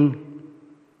being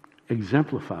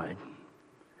exemplified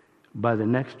by the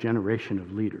next generation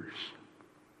of leaders.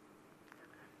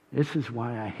 This is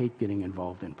why I hate getting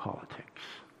involved in politics.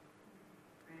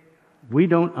 We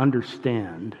don't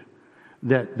understand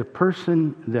that the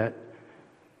person that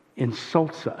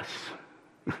insults us,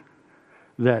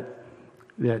 that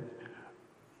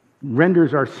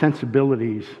renders our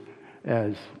sensibilities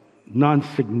as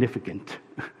non-significant,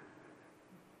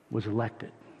 was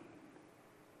elected.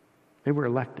 They were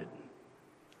elected.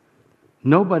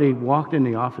 Nobody walked in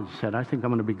the office and said, I think I'm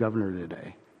going to be governor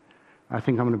today. I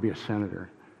think I'm going to be a senator.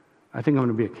 I think I'm going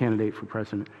to be a candidate for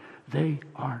president. They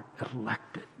are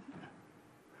elected.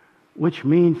 Which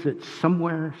means that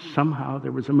somewhere, somehow,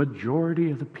 there was a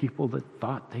majority of the people that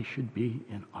thought they should be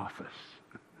in office.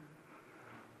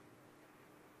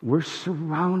 We're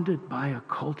surrounded by a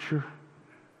culture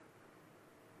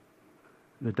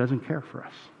that doesn't care for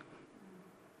us.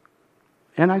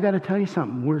 And I got to tell you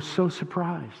something, we're so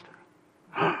surprised.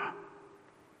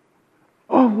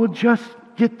 Oh, we'll just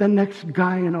get the next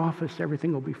guy in office,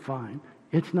 everything will be fine.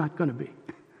 It's not going to be.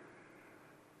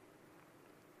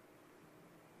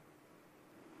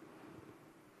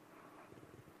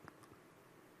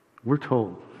 We're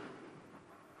told,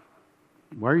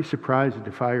 why are you surprised at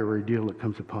the fire ordeal that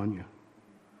comes upon you?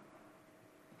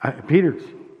 Peter,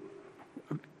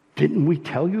 didn't we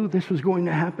tell you this was going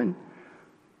to happen?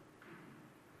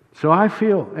 So I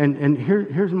feel, and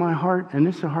here's my heart, and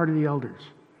this is the heart of the elders.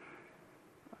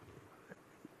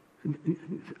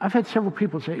 I've had several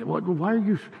people say, well, why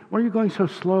are you going so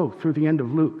slow through the end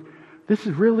of Luke? This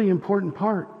is really important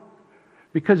part,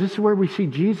 because this is where we see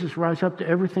Jesus rise up to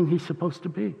everything he's supposed to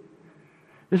be.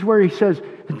 This is where he says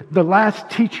the last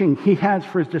teaching he has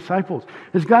for his disciples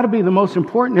has got to be the most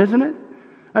important, isn't it?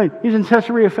 He's in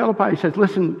Caesarea Philippi. He says,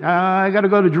 listen, I got to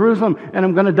go to Jerusalem and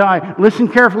I'm going to die. Listen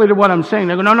carefully to what I'm saying.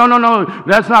 They go, no,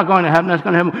 that's not going to happen. That's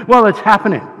going to happen. Well, it's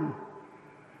happening.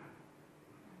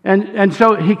 And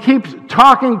so he keeps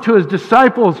talking to his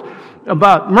disciples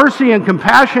about mercy and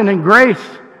compassion and grace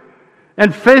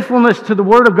and faithfulness to the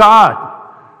Word of God.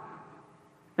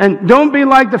 And don't be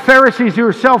like the Pharisees who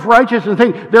are self-righteous and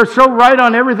think they're so right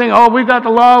on everything. Oh, we got the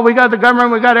law, we got the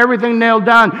government, we got everything nailed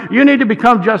down. You need to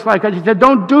become just like us. He said,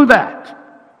 don't do that.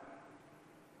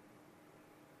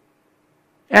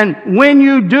 And when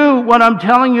you do what I'm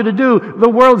telling you to do, the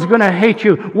world's going to hate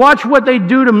you. Watch what they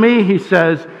do to me, he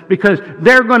says, because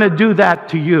they're going to do that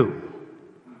to you.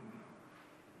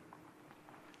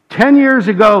 10 years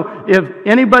ago, if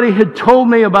anybody had told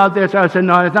me about this, I would say,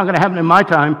 no, it's not going to happen in my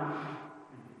time.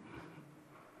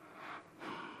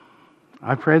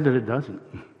 I pray that it doesn't.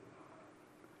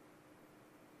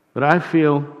 But I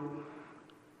feel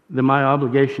that my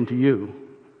obligation to you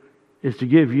is to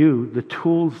give you the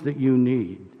tools that you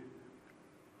need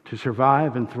to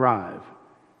survive and thrive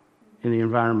in the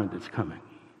environment that's coming.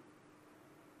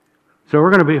 So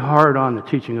we're going to be hard on the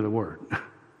teaching of the Word.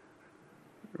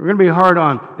 We're going to be hard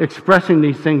on expressing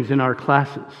these things in our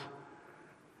classes.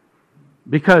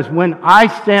 Because when I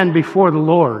stand before the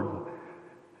Lord,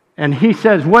 and he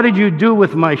says, what did you do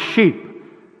with my sheep?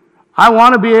 I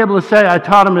want to be able to say, I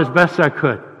taught them as best I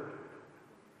could.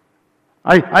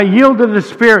 I yielded to the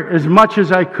Spirit as much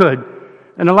as I could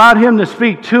and allowed him to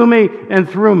speak to me and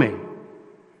through me.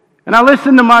 And I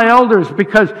listened to my elders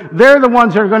because they're the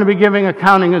ones that are going to be giving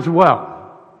accounting as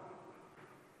well.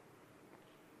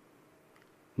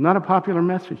 Not a popular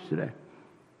message today.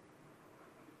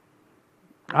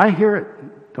 I hear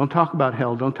it. Don't talk about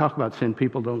hell. Don't talk about sin.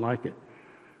 People don't like it.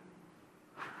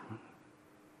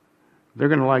 They're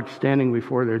going to like standing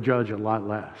before their judge a lot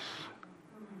less.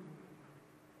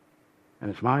 And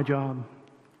it's my job,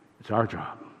 it's our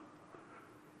job,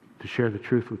 to share the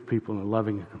truth with people in a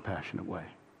loving and compassionate way.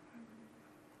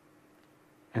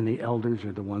 And the elders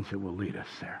are the ones that will lead us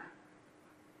there.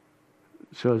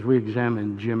 So as we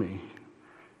examine Jimmy,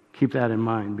 keep that in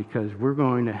mind, because we're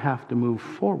going to have to move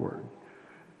forward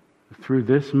through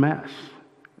this mess,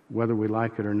 whether we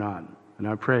like it or not. And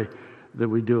I pray that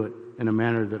we do it in a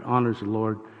manner that honors the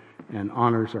Lord and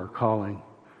honors our calling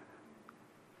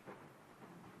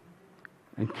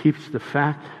and keeps the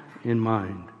fact in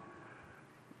mind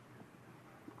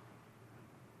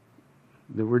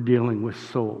that we're dealing with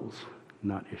souls,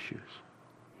 not issues.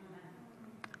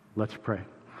 Let's pray.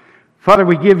 Father,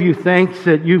 we give you thanks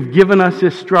that you've given us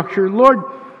this structure. Lord,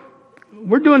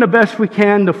 we're doing the best we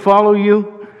can to follow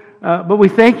you, but we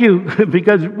thank you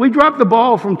because we drop the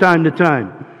ball from time to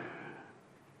time.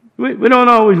 We don't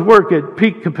always work at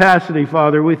peak capacity,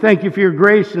 Father. We thank you for your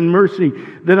grace and mercy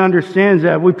that understands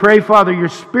that. We pray, Father, your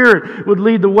Spirit would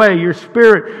lead the way. Your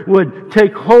Spirit would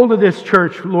take hold of this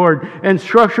church, Lord, and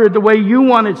structure it the way you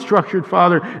want it structured,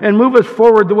 Father, and move us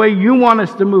forward the way you want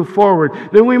us to move forward.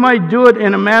 That we might do it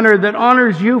in a manner that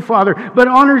honors you, Father, but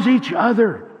honors each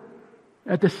other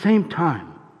at the same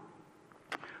time.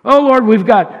 Oh, Lord, we've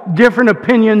got different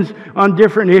opinions on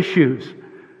different issues.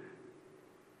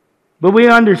 But we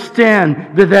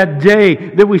understand that that day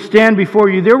that we stand before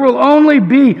you, there will only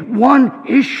be one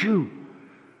issue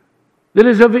that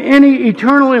is of any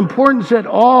eternal importance at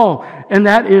all, and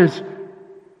that is,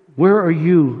 where are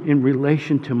you in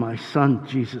relation to my Son,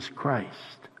 Jesus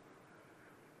Christ?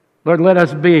 Lord, let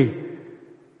us be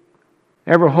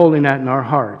ever holding that in our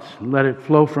hearts, and let it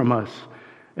flow from us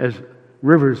as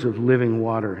rivers of living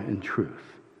water and truth.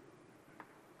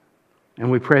 And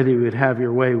we pray that you would have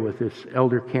your way with this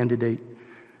elder candidate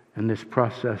and this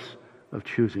process of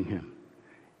choosing him.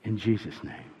 In Jesus'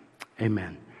 name,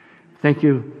 amen. Thank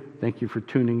you. Thank you for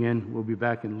tuning in. We'll be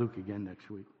back in Luke again next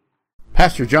week.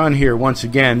 Pastor John here once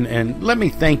again, and let me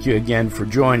thank you again for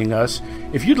joining us.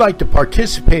 If you'd like to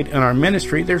participate in our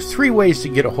ministry, there's 3 ways to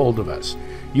get a hold of us.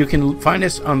 You can find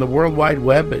us on the World Wide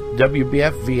Web at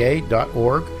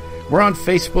wbfva.org. We're on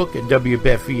Facebook at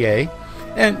WBFVA.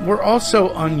 And we're also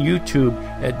on YouTube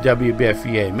at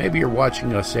WBFVA. Maybe you're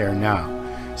watching us there now.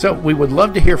 So we would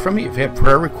love to hear from you. If you have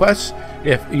prayer requests,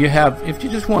 if you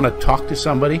just want to talk to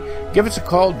somebody, give us a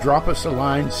call, drop us a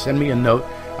line, send me a note.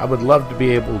 I would love to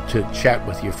be able to chat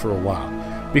with you for a while.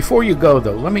 Before you go,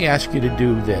 though, let me ask you to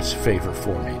do this favor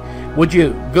for me. Would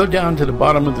you go down to the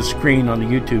bottom of the screen on the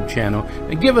YouTube channel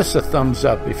and give us a thumbs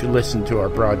up if you listen to our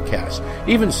broadcast?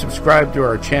 Even subscribe to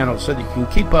our channel so that you can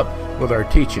keep up with our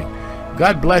teaching.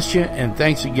 God bless you, and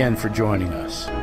thanks again for joining us.